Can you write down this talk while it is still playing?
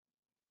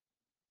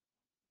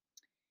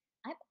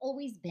I've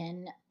always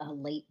been a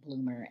late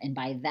bloomer, and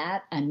by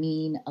that I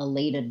mean a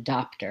late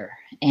adopter.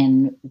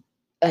 And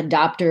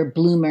adopter,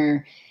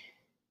 bloomer,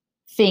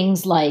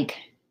 things like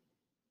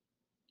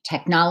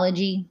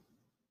technology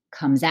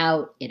comes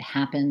out, it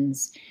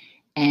happens,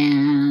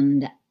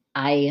 and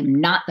I am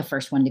not the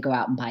first one to go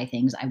out and buy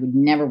things. I would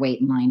never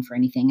wait in line for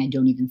anything. I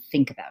don't even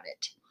think about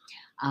it.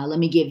 Let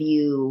me give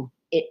you.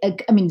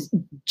 I mean,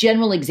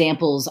 general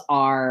examples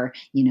are,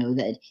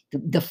 that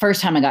the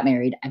first time I got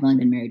married, I've only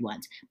been married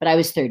once, but I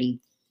was 33.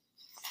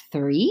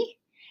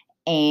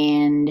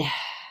 And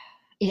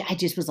I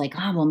just was like,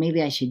 oh, well,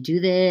 maybe I should do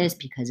this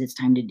because it's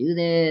time to do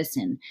this.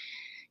 And,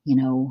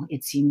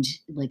 it seemed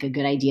like a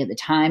good idea at the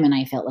time. And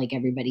I felt like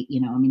everybody,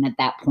 I mean, at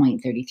that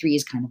point, 33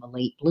 is kind of a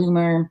late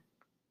bloomer.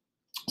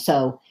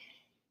 So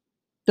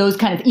those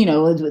kind of,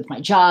 with my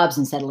jobs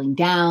and settling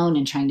down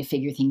and trying to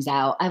figure things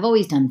out, I've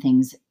always done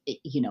things,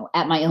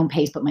 at my own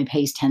pace, but my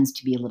pace tends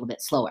to be a little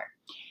bit slower.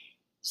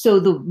 So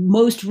the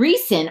most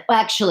recent, well,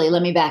 actually,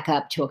 let me back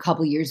up to a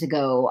couple years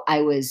ago.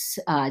 I was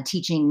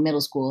teaching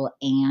middle school,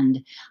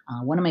 and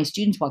one of my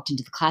students walked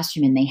into the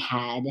classroom, and they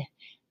had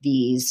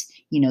these,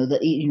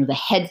 the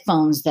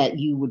headphones that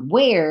you would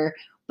wear,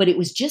 but it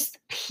was just the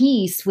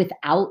piece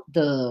without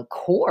the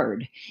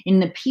cord,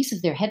 and the piece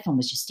of their headphone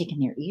was just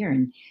sticking in their ear.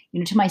 And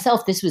to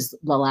myself, this was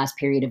the last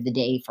period of the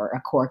day for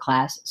a core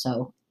class,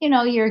 so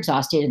you're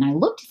exhausted. And I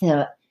looked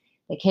at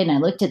the kid, and I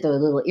looked at the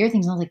little ear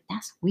things, and I was like,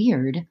 "That's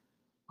weird.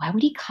 Why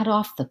would he cut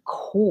off the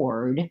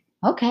cord?"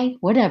 Okay,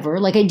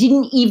 whatever. Like, it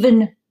didn't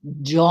even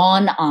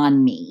dawn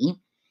on me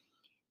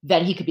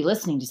that he could be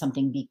listening to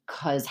something,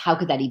 because how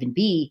could that even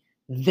be?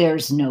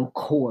 There's no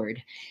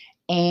cord.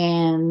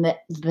 And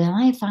then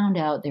I found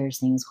out there's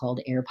things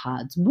called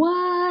AirPods.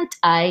 What?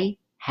 I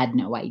had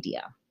no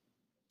idea.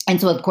 And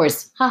so, of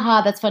course,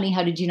 haha, that's funny.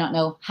 How did you not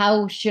know?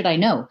 How should I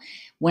know?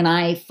 When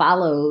I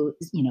follow,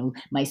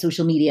 my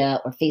social media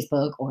or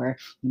Facebook, or,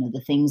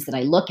 the things that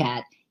I look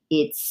at,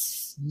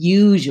 it's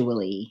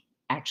usually,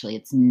 actually,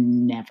 it's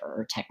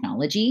never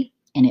technology.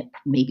 And it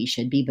maybe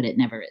should be, but it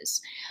never is.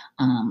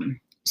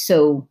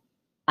 So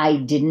I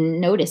didn't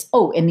notice.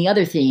 Oh, and the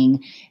other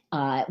thing,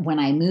 when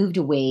I moved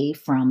away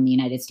from the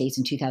United States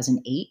in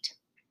 2008,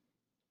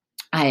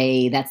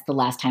 that's the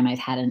last time I've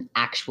had an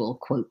actual,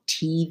 quote,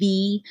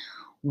 TV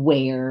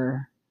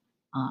where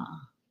uh,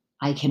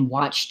 I can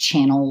watch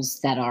channels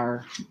that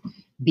are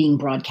being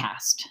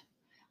broadcast.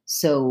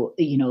 So,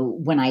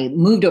 when I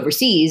moved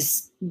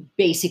overseas,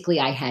 basically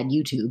I had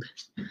YouTube,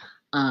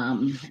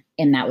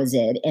 and that was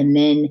it. And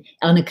then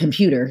on a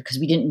computer, because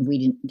we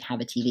didn't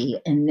have a TV.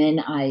 And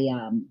then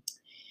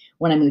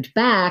when I moved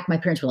back, my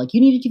parents were like,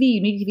 "You need a TV,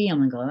 you need a TV."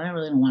 I'm like, "Oh, I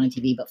really don't want a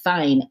TV, but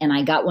fine." And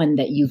I got one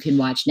that you can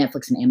watch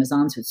Netflix and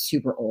Amazon, so it's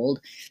super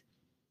old.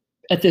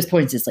 At this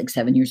point, it's like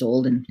 7 years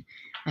old, and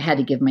I had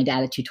to give my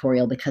dad a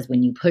tutorial, because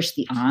when you push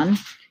the on,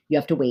 you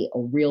have to wait a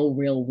real,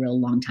 real, real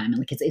long time.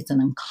 Like, it's an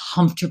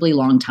uncomfortably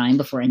long time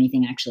before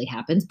anything actually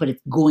happens, but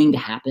it's going to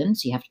happen.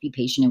 So you have to be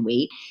patient and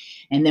wait.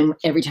 And then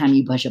every time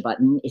you push a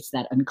button, it's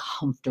that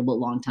uncomfortable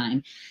long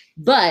time.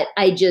 But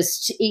I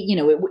just,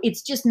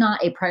 it's just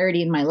not a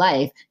priority in my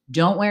life.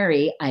 Don't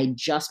worry, I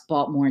just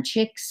bought more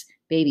chicks,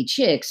 baby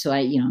chicks. So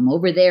I'm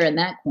over there in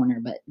that corner.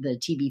 But the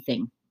TV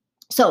thing.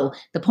 So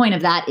the point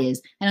of that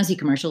is, I don't see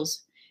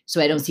commercials,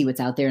 so I don't see what's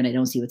out there, and I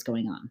don't see what's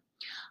going on.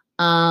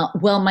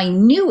 Well, my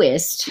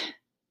newest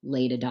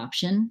late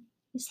adoption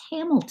is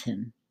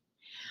Hamilton.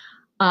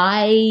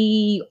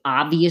 I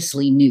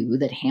obviously knew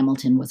that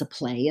Hamilton was a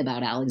play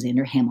about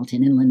Alexander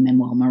Hamilton and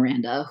Lin-Manuel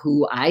Miranda,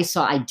 who I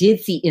did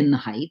see in the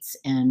Heights,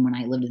 and when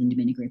I lived in the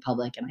Dominican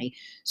Republic, and I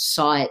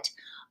saw it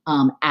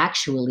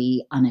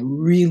actually on a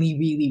really,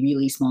 really,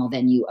 really small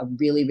venue, a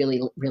really,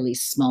 really, really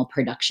small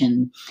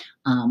production,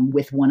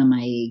 with one of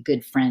my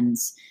good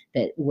friends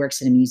that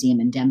works at a museum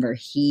in Denver.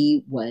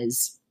 He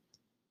was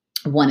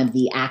one of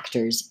the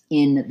actors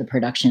in the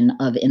production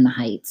of In the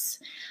Heights,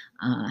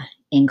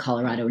 in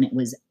Colorado, and it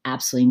was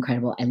absolutely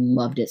incredible. I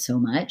loved it so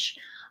much.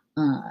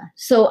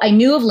 So I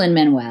knew of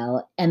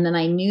Lin-Manuel, and then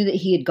I knew that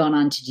he had gone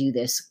on to do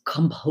this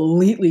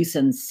completely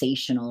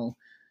sensational,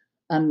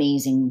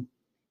 amazing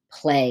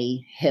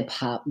play, hip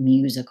hop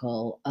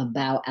musical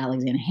about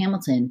Alexander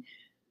Hamilton.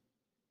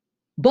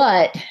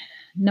 But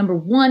number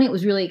one, it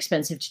was really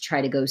expensive to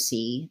try to go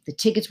see. The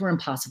tickets were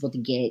impossible to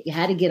get. You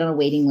had to get on a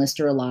waiting list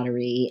or a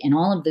lottery, and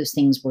all of those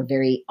things were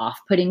very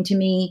off-putting to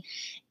me.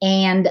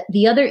 And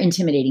the other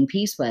intimidating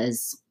piece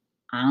was,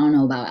 I don't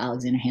know about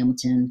Alexander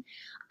Hamilton.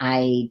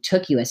 I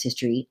took US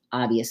history,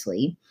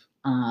 obviously,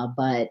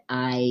 but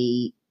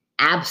I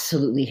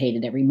absolutely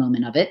hated every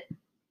moment of it,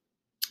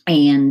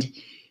 and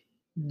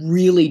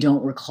really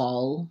don't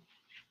recall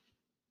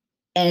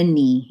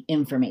any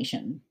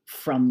information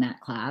from that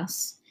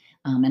class.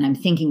 And I'm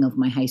thinking of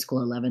my high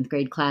school 11th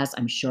grade class.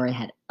 I'm sure I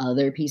had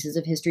other pieces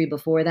of history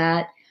before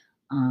that.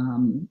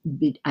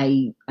 But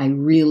I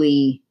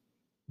really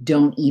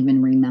don't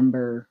even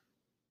remember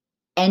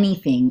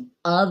anything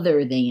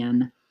other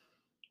than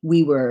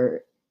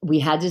we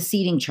had this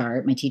seating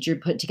chart. My teacher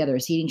put together a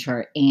seating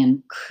chart,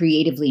 and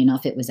creatively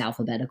enough, it was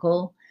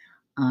alphabetical.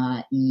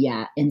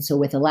 Yeah. And so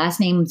with a last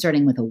name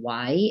starting with a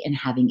Y and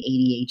having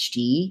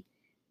ADHD,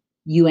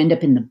 you end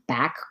up in the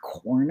back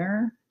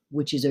corner,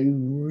 which is a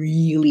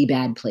really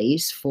bad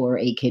place for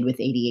a kid with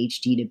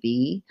ADHD to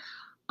be.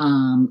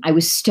 I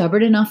was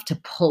stubborn enough to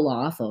pull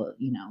off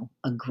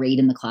a grade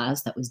in the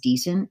class that was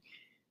decent,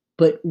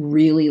 but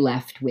really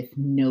left with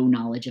no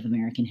knowledge of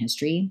American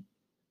history.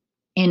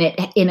 And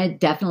it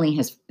definitely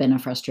has been a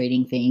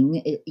frustrating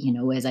thing,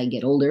 as I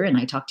get older and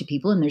I talk to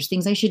people, and there's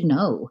things I should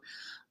know.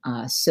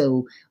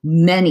 So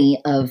many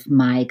of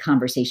my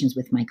conversations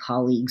with my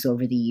colleagues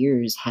over the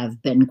years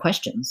have been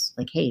questions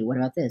like, hey, what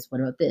about this?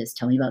 What about this?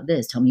 Tell me about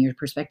this. Tell me your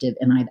perspective.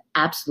 And I've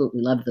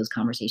absolutely loved those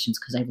conversations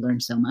because I've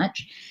learned so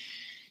much.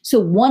 So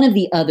one of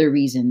the other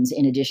reasons,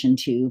 in addition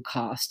to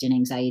cost and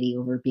anxiety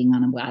over being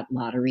on a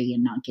lottery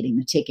and not getting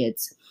the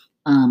tickets,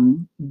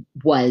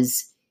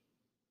 was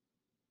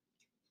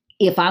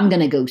if I'm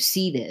going to go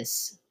see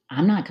this,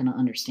 I'm not going to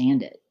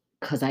understand it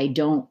because I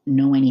don't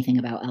know anything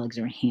about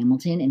Alexander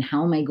Hamilton. And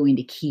how am I going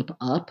to keep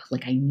up?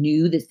 Like, I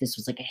knew that this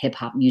was like a hip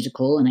hop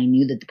musical and I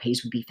knew that the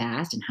pace would be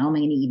fast. And how am I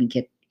going to even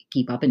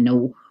keep up and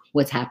know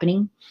what's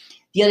happening?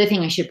 The other thing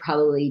I should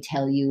probably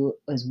tell you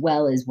as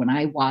well is when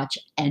I watch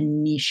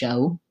any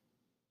show,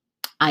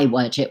 I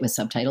watch it with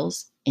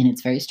subtitles, and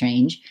it's very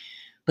strange.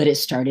 But it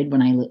started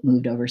when I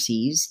moved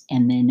overseas,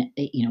 and then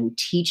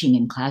teaching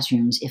in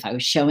classrooms. If I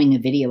was showing a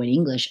video in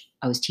English,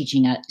 I was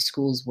teaching at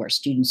schools where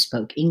students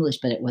spoke English,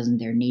 but it wasn't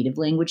their native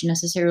language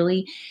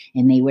necessarily,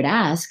 and they would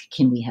ask,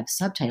 "Can we have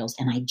subtitles?"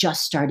 And I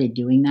just started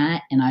doing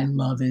that, and I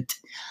love it.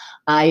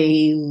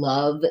 I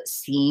love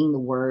seeing the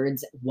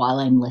words while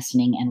I'm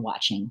listening and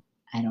watching.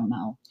 I don't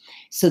know.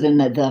 So then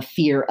the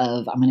fear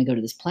of I'm going to go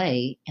to this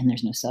play and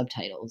there's no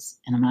subtitles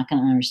and I'm not going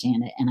to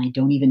understand it and I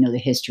don't even know the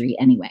history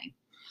anyway.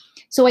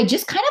 So I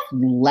just kind of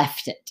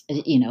left it,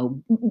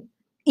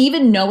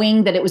 even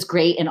knowing that it was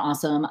great and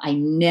awesome. I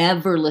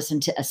never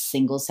listened to a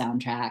single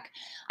soundtrack.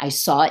 I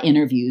saw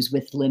interviews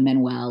with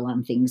Lin-Manuel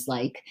on things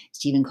like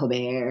Stephen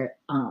Colbert,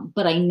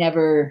 but I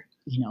never,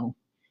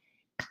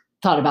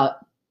 thought about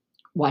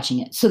watching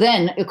it. So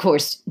then, of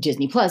course,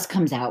 Disney Plus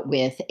comes out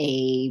with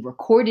a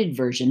recorded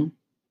version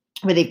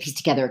where they pieced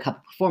together a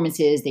couple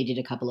performances. They did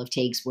a couple of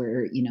takes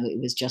where,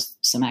 it was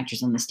just some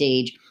actors on the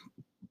stage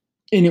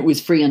and it was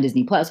free on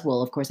Disney Plus.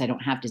 Well, of course, I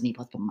don't have Disney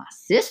Plus, but my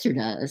sister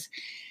does.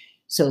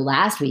 So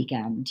last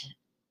weekend,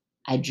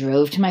 I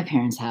drove to my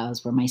parents'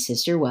 house where my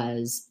sister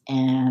was,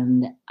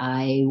 and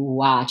I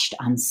watched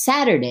on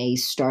Saturday,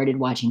 started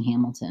watching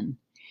Hamilton.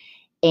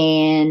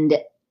 And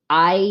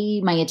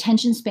my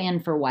attention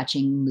span for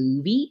watching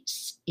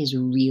movies is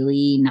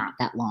really not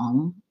that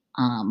long.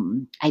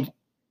 I've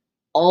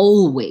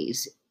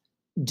always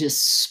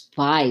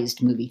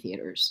despised movie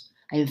theaters.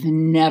 I've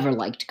never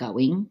liked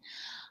going.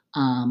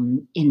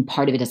 In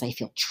part of it is I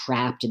feel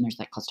trapped and there's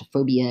like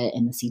claustrophobia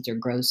and the seats are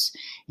gross.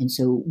 And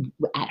so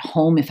at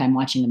home, if I'm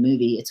watching a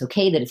movie, it's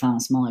okay that it's on a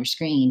smaller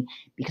screen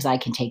because I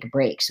can take a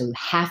break. So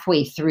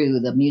halfway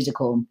through the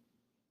musical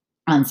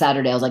on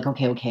Saturday, I was like,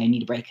 okay, I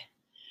need a break.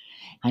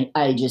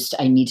 I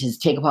need to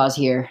take a pause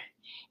here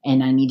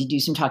and I need to do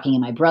some talking.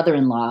 And my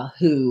brother-in-law,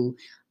 who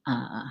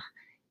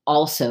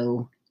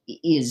also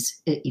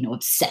is,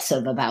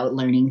 obsessive about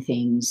learning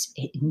things,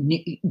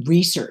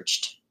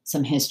 researched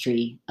some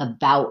history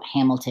about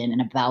Hamilton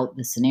and about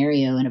the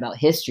scenario and about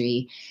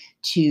history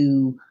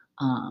to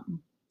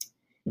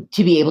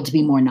be able to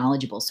be more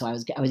knowledgeable. So I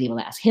was able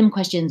to ask him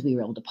questions. We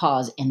were able to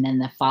pause. And then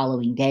the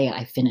following day,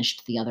 I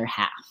finished the other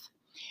half.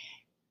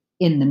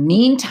 In the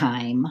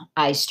meantime,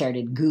 I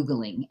started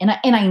Googling, and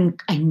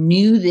I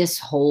knew this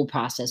whole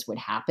process would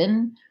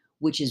happen,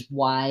 which is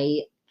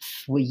why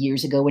 4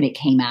 years ago when it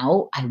came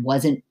out, I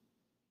wasn't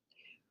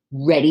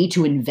ready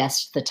to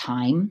invest the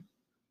time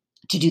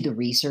to do the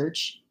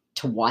research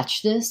to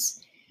watch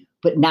this,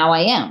 but now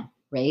I am,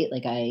 right?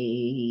 Like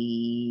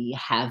I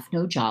have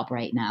no job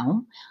right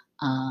now,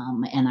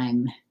 and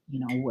I'm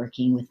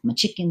working with my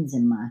chickens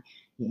and my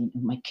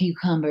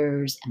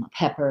cucumbers and my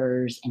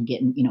peppers and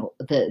getting,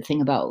 the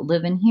thing about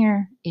living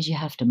here is you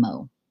have to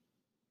mow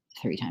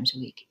 3 times a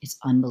week. It's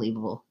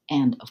unbelievable.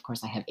 And of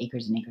course I have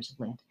acres and acres of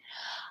land.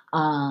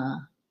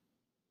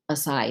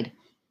 Aside.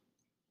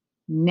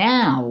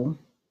 Now,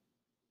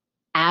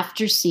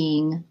 after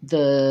seeing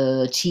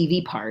the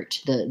TV part,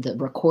 the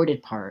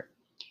recorded part,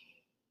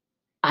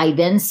 I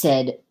then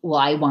said, well,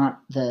 I want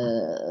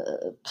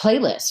the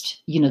playlist,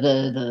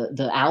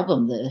 the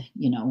album,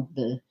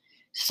 the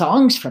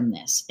songs from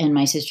this. And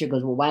my sister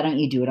goes, well, why don't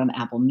you do it on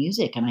Apple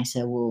Music? And I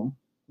said, well,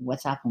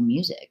 what's Apple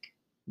Music?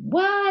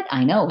 What?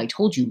 I know, I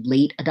told you,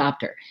 late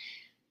adopter.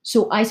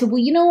 So I said,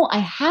 well, I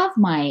have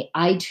my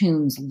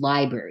iTunes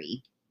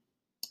library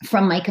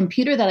from my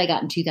computer that I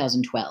got in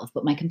 2012,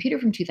 but my computer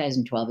from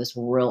 2012 is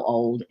real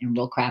old and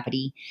real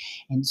crappity.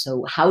 And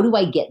so how do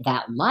I get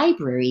that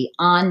library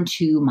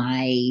onto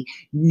my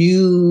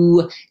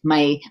new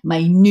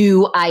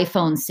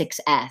iPhone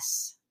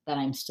 6S that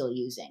I'm still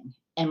using?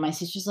 And my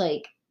sister's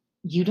like,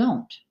 you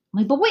don't. I'm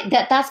like, but wait,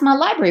 that's my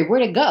library.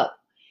 Where'd it go?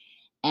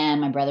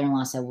 And my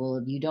brother-in-law said,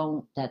 well, you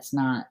don't,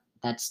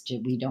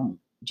 we don't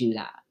do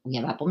that. We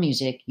have Apple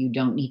Music. You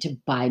don't need to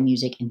buy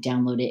music and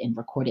download it and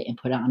record it and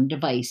put it on a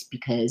device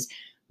because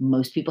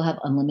most people have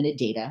unlimited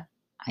data.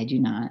 I do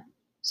not.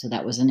 So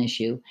that was an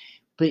issue.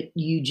 But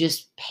you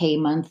just pay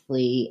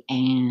monthly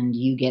and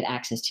you get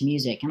access to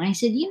music. And I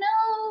said,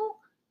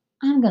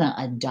 I'm going to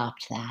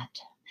adopt that.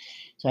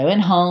 So I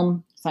went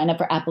home, signed up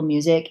for Apple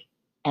Music,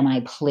 and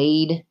I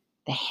played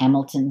the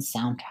Hamilton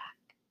soundtrack.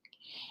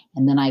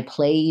 And then I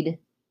played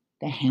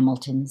the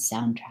Hamilton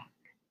soundtrack.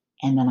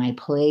 And then I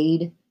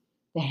played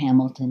the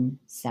Hamilton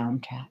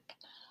soundtrack.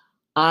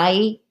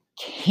 I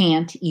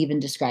can't even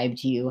describe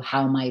to you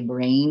how my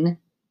brain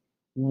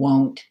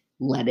won't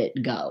let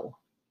it go.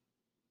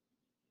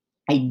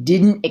 I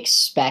didn't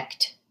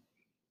expect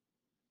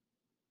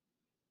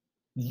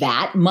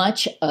that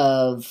much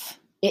of,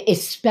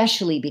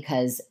 especially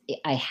because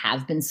I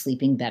have been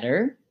sleeping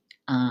better.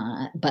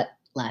 But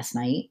last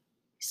night,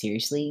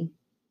 seriously,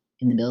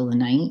 in the middle of the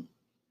night,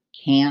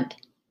 can't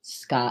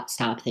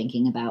stop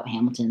thinking about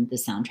Hamilton, the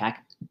soundtrack,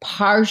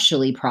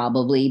 partially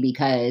probably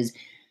because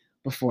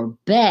before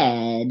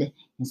bed,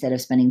 instead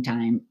of spending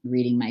time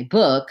reading my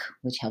book,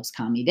 which helps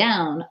calm me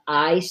down,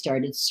 I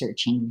started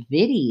searching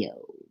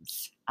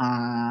videos.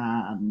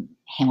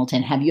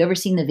 Hamilton, have you ever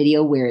seen the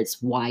video where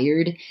it's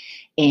wired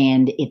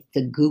and it's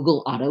the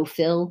Google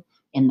autofill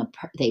and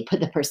they put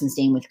the person's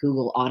name with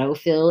Google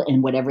autofill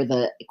and whatever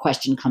the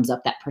question comes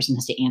up, that person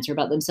has to answer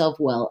about themselves?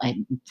 Well,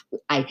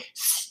 I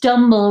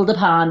stumbled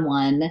upon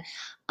one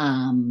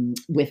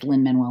with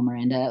Lin-Manuel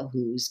Miranda,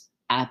 who's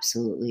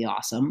absolutely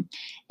awesome.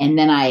 And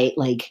then I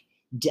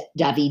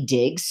Daveed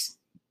Diggs.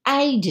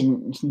 I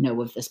didn't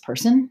know of this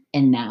person,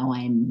 and now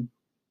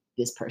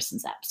this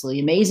person's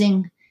absolutely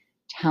amazing,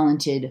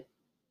 talented,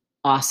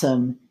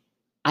 awesome.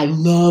 I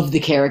love the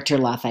character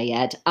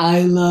Lafayette.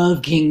 I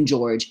love King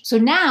George. So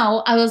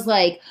now I was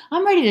like,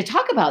 I'm ready to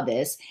talk about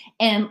this.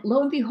 And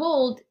lo and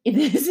behold,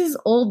 this is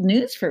old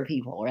news for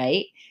people,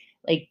 right?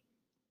 Like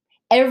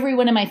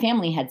everyone in my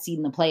family had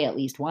seen the play at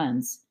least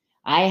once.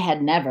 I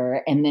had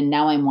never. And then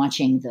now I'm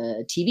watching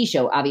the TV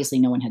show. Obviously,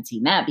 no one had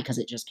seen that because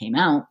it just came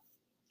out.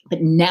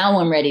 But now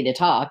I'm ready to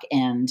talk,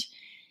 and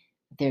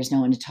there's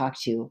no one to talk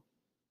to.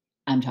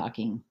 I'm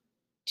talking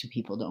to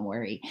people, don't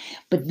worry.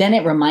 But then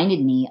it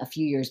reminded me a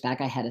few years back,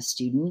 I had a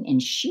student,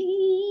 and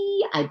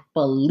I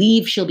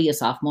believe she'll be a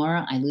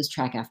sophomore. I lose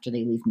track after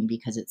they leave me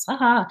because it's,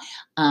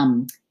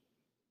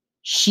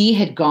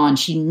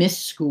 she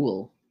missed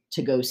school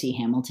to go see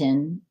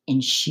Hamilton,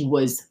 and she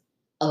was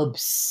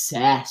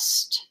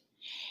obsessed.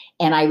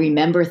 And I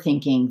remember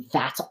thinking,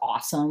 that's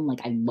awesome. Like,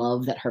 I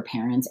love that her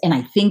parents, and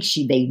I think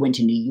they went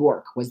to New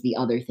York was the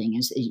other thing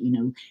is,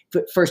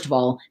 first of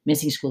all,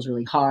 missing school is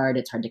really hard.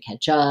 It's hard to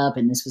catch up.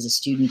 And this was a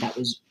student that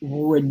was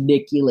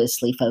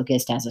ridiculously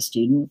focused as a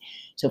student.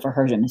 So for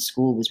her to miss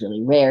school was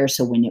really rare.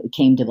 So when it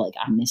came to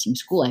I'm missing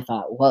school, I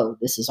thought, whoa,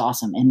 this is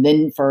awesome. And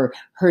then for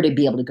her to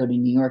be able to go to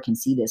New York and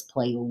see this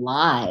play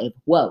live,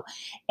 whoa.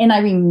 And I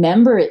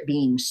remember it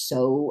being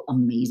so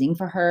amazing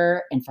for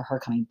her and for her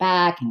coming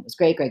back. And it was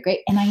great, great, great.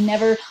 And I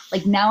never,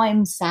 now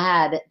I'm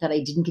sad that I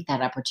didn't get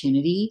that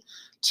opportunity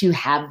to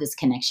have this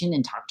connection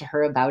and talk to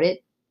her about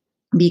it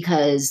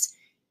because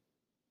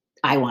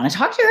I want to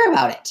talk to her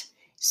about it.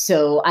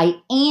 So I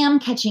am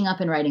catching up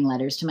and writing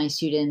letters to my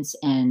students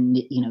and,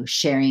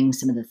 sharing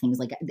some of the things.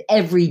 Like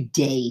every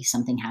day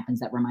something happens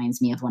that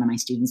reminds me of one of my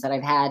students that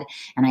I've had.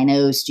 And I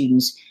know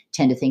students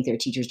tend to think their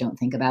teachers don't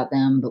think about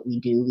them, but we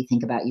do. We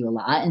think about you a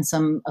lot. And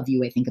some of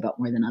you I think about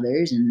more than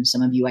others. And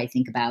some of you I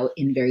think about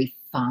in very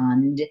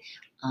fond,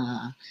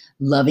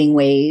 loving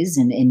ways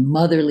and in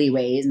motherly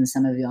ways. And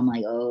some of you I'm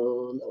like,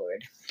 oh,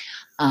 Lord.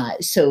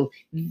 So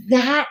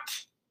that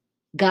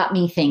got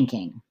me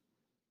thinking.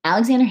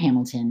 Alexander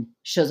Hamilton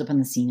shows up on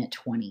the scene at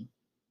 20.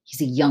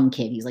 He's a young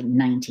kid. He's like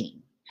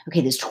 19.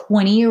 Okay, this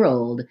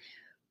 20-year-old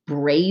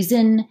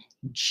brazen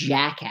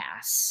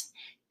jackass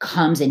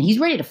comes in. He's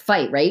ready to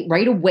fight, right?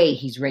 Right away,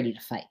 he's ready to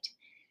fight.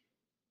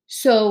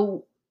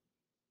 So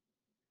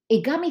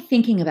it got me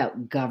thinking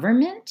about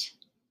government.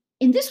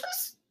 And this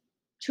was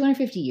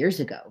 250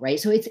 years ago, right?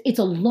 So it's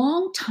a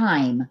long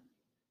time.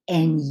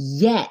 And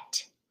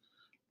yet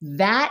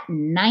that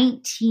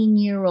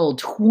 19-year-old,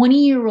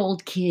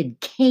 20-year-old kid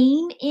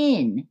came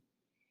in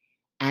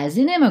as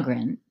an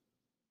immigrant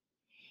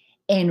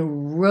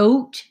and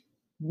wrote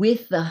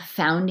with the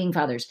founding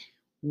fathers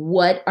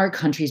what our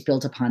country's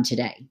built upon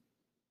today.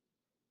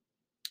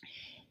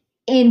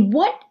 And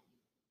what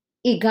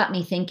it got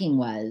me thinking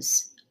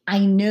was, I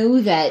know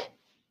that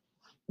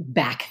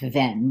back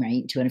then,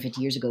 right,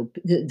 250 years ago,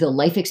 the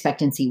life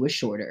expectancy was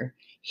shorter.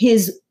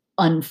 His,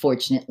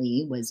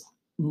 unfortunately, was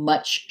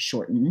much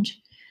shortened.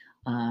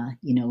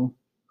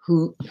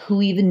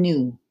 Who even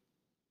knew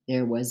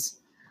there was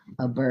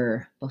a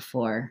Burr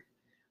before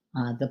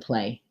the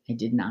play? I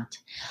did not.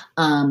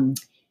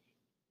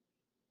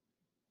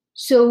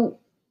 So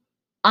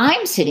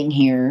I'm sitting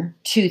here,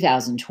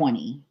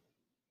 2020,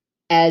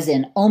 as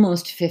an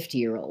almost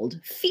 50-year-old,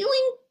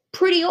 feeling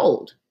pretty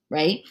old,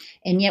 right?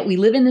 And yet we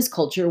live in this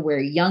culture where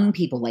young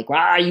people like,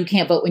 ah, you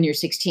can't vote when you're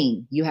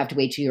 16. You have to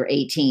wait till you're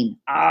 18.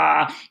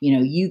 Ah,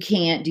 you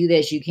can't do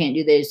this. You can't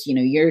do this.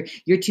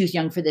 You're too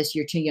young for this.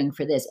 You're too young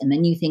for this. And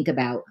then you think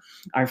about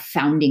our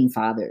founding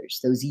fathers,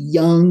 those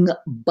young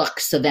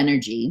bucks of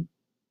energy.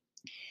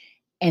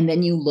 And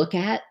then you look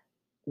at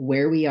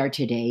where we are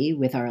today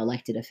with our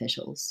elected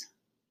officials.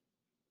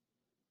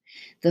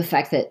 The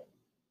fact that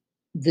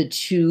the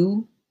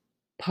two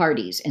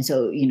parties, and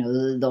so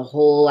the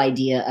whole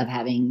idea of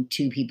having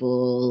two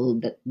people,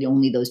 that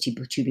only those two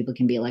people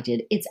can be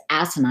elected, it's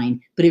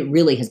asinine, but it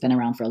really has been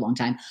around for a long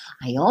time.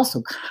 I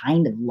also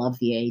kind of love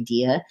the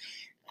idea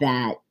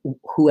that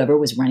whoever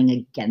was running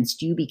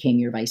against you became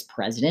your vice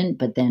president,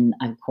 but then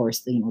of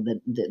course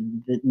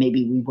that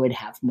maybe we would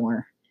have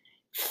more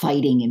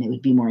fighting and it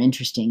would be more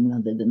interesting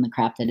than the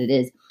crap that it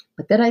is.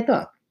 But then I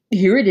thought,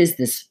 here it is,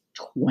 this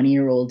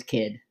 20-year-old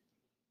kid,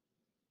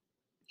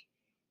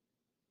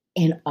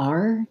 and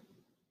our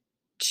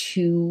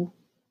two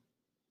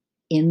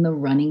in the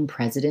running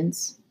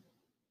presidents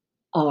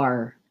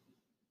are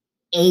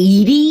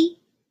 80,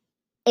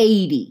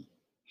 80,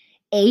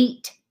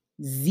 80,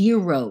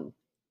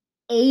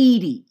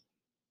 80.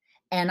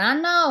 And I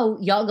know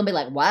y'all gonna be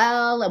like,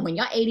 well, and when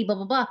y'all 80, blah,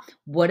 blah, blah,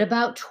 what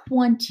about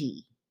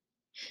 20?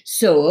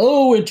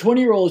 So, and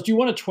 20-year-olds, do you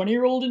want a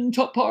 20-year-old in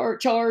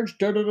charge?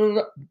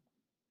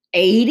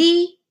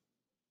 80?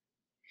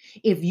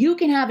 If you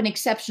can have an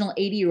exceptional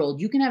 80-year-old,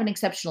 you can have an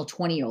exceptional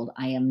 20-year-old.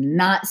 I am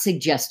not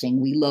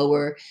suggesting we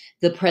lower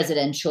the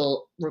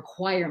presidential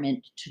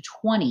requirement to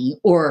 20,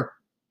 or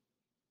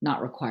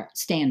not required,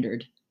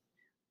 standard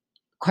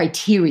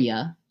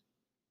criteria.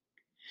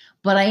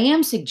 But I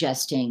am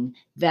suggesting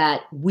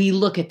that we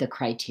look at the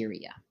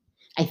criteria.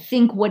 I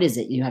think, what is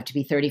it? You have to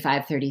be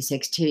 35,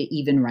 36 to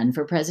even run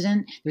for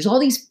president. There's all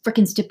these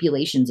freaking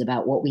stipulations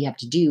about what we have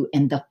to do.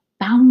 And the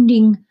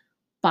founding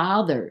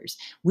fathers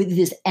with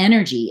this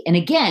energy, and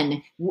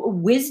again,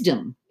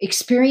 wisdom,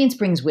 experience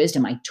brings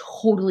wisdom. I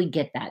totally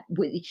get that.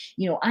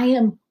 I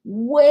am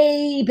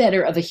way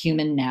better of a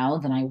human now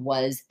than I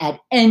was at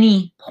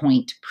any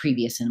point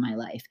previous in my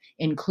life,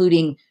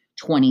 including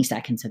 20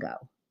 seconds ago.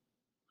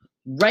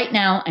 Right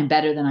now, I'm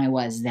better than I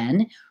was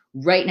then.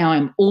 Right now,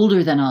 I'm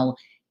older than I'll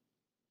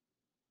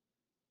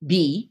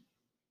be,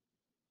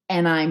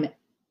 and I'm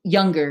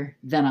younger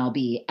than I'll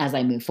be as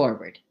I move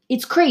forward.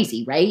 It's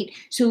crazy, right?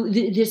 So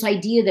this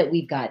idea that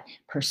we've got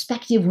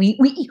perspective,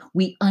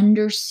 we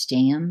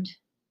understand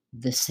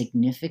the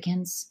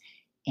significance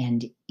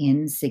and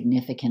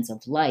insignificance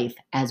of life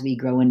as we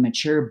grow and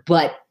mature.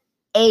 But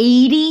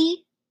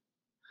 80,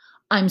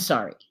 I'm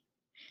sorry.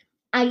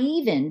 I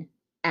even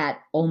at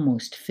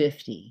almost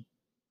 50,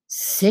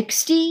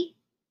 60,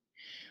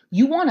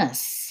 you want a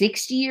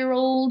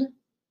 60-year-old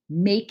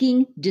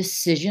making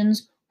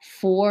decisions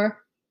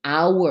for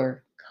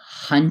our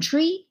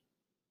country?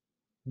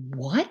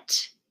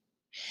 What?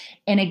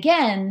 And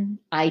again,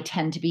 I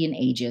tend to be an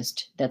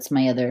ageist. That's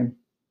my other,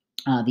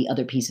 the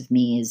other piece of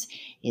me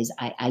is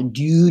I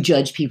do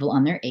judge people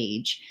on their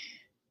age.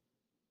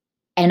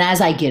 And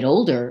as I get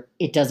older,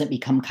 it doesn't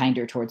become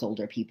kinder towards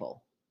older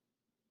people.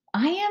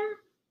 I'm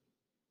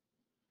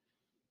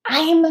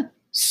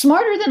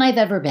smarter than I've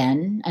ever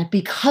been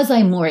because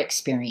I'm more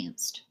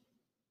experienced.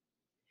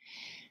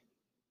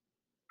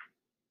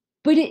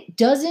 But it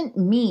doesn't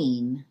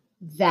mean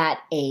that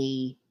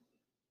a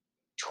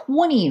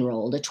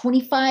 20-year-old, a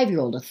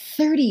 25-year-old, a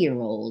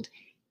 30-year-old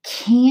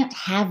can't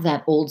have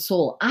that old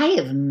soul. I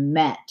have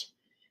met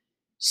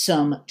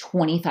some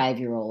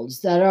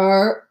 25-year-olds that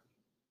are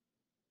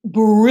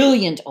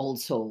brilliant old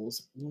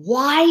souls,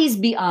 wise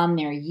beyond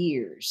their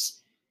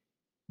years,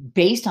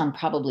 based on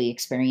probably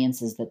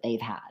experiences that they've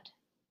had.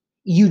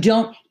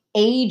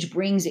 Age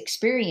brings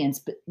experience,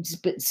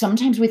 but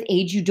sometimes with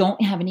age, you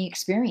don't have any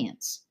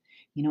experience.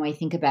 I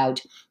think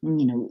about,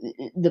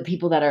 the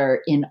people that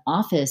are in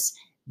office,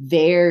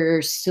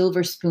 their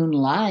silver spoon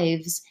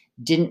lives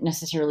didn't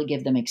necessarily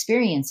give them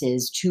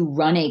experiences to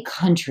run a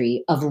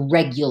country of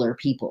regular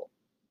people.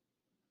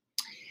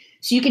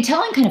 So you can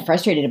tell I'm kind of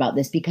frustrated about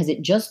this because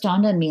it just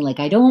dawned on me, like,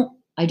 I don't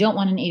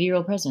want an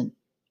 80-year-old president.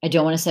 I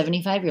don't want a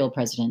 75-year-old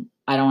president.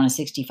 I don't want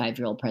a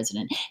 65-year-old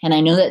president. And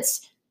I know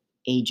that's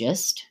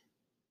ageist.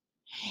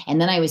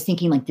 And then I was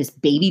thinking, like, this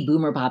baby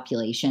boomer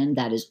population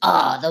that is,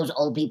 those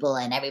old people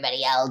and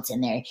everybody else,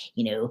 and they're,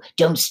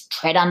 don't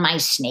tread on my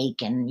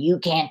snake and you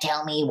can't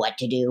tell me what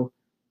to do.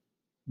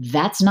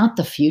 That's not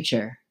the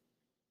future.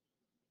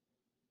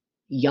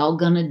 Y'all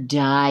gonna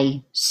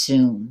die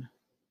soon.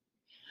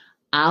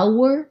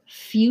 Our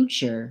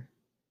future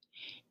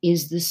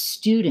is the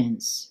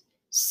students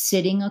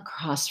sitting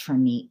across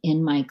from me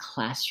in my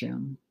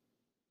classroom.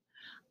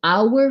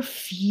 Our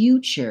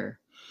future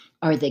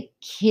are the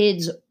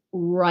kids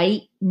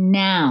right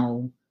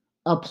now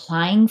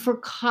applying for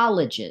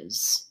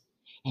colleges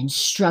and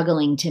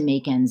struggling to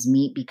make ends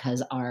meet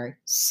because our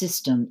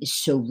system is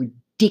so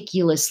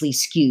ridiculously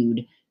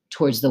skewed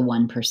towards the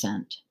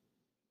 1%.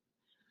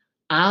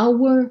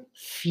 Our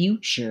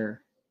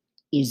future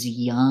is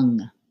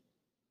young.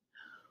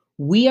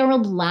 We are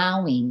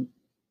allowing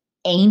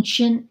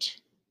ancient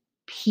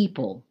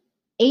people.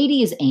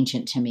 80 is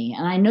ancient to me.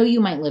 And I know you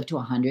might live to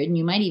 100 and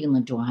you might even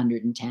live to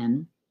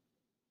 110.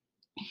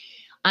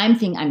 I'm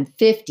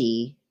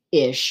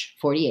 50-ish,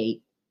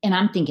 48, and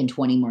I'm thinking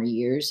 20 more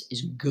years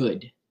is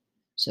good.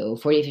 So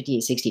 48,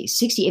 58, 60,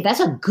 68, that's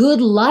a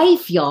good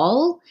life,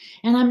 y'all.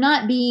 And I'm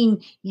not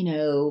being,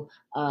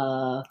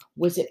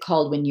 what's it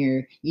called when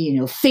you're,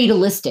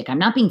 fatalistic. I'm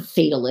not being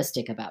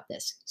fatalistic about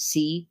this.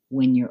 See,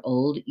 when you're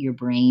old, your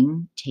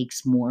brain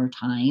takes more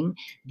time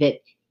that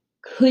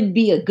could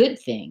be a good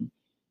thing.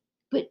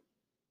 But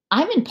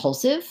I'm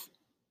impulsive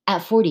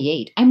at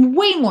 48. I'm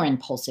way more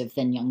impulsive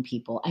than young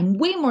people. I'm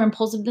way more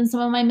impulsive than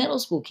some of my middle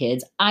school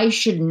kids. I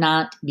should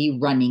not be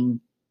running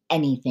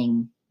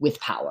anything with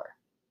power.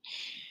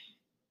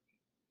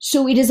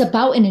 So it is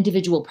about an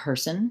individual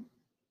person.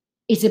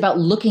 It's about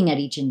looking at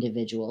each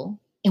individual.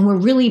 And we're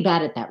really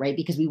bad at that, right?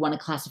 Because we want to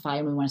classify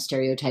and we want to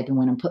stereotype and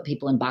we want to put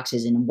people in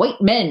boxes, and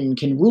white men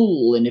can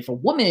rule. And if a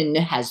woman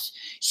has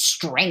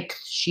strength,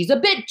 she's a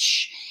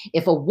bitch.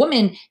 If a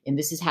woman, and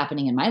this is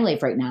happening in my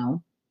life right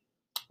now,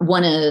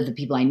 one of the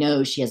people I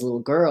know, she has a little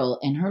girl,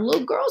 and her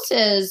little girl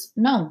says,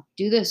 no,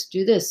 do this,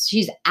 do this.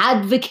 She's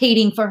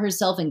advocating for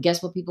herself. And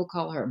guess what people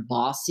call her?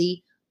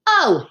 Bossy.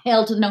 Oh,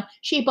 hell to the no.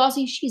 She ain't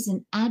bossy. She's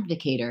an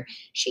advocator.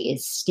 She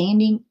is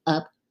standing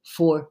up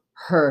for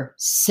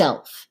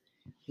herself.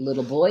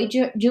 Little boy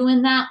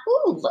doing that.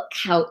 Ooh, look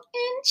how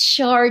in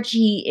charge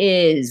he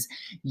is.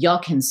 Y'all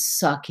can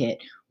suck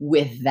it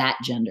with that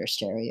gender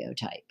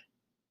stereotype.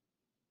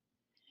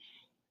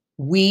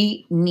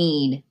 We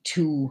need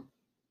to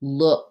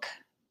look.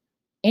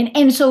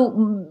 And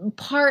so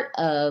part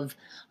of,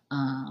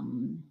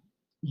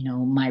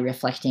 my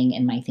reflecting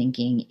and my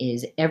thinking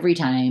is every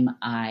time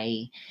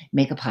I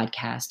make a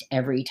podcast,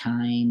 every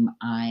time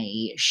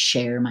I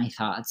share my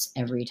thoughts,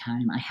 every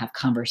time I have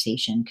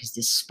conversation, because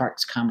this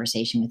sparks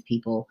conversation with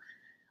people,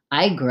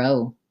 I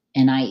grow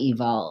and I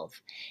evolve.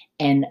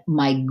 And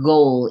my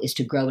goal is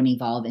to grow and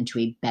evolve into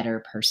a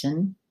better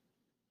person.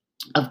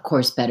 Of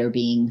course, better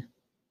being,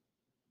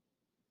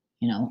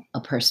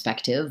 a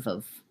perspective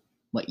of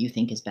what you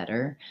think is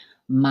better.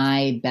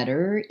 My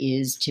better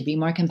is to be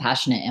more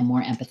compassionate and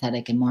more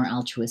empathetic and more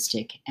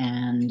altruistic,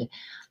 and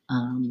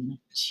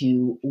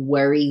to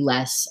worry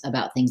less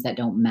about things that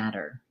don't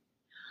matter,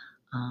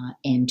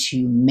 and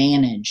to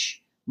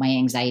manage my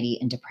anxiety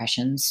and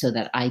depression so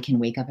that I can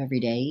wake up every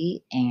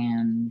day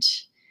and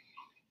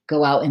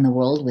go out in the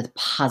world with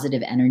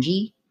positive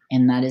energy.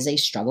 And that is a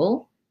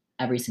struggle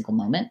every single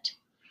moment.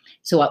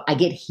 So I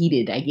get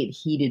heated. I get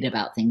heated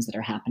about things that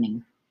are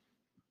happening.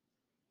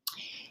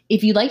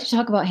 If you'd like to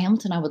talk about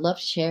Hamilton, I would love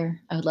to share.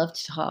 I would love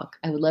to talk.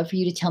 I would love for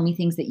you to tell me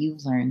things that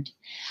you've learned.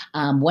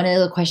 One of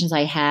the questions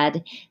I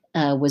had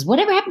was,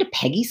 whatever happened to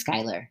Peggy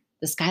Schuyler,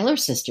 the Schuyler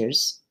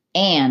sisters,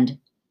 and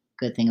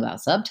good thing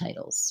about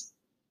subtitles.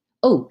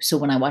 Oh, so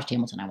when I watched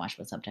Hamilton, I watched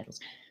with subtitles.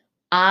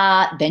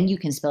 Then you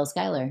can spell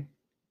Schuyler.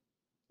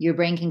 Your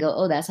brain can go,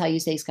 oh, that's how you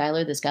say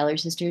Schuyler, the Schuyler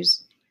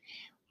sisters.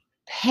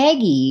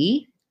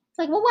 Peggy, it's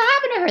like, well, what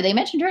happened to her? They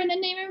mentioned her in the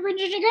name of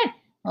Virginia Grant.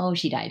 Oh,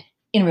 she died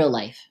in real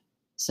life.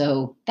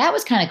 So that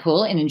was kind of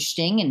cool and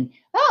interesting. And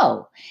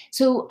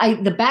so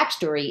the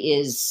backstory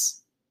is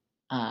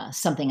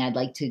something I'd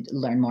like to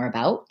learn more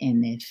about.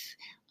 And if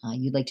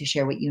you'd like to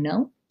share what you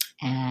know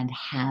and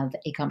have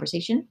a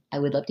conversation, I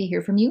would love to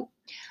hear from you.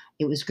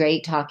 It was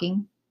great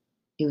talking.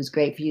 It was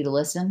great for you to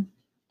listen.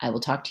 I will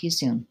talk to you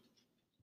soon.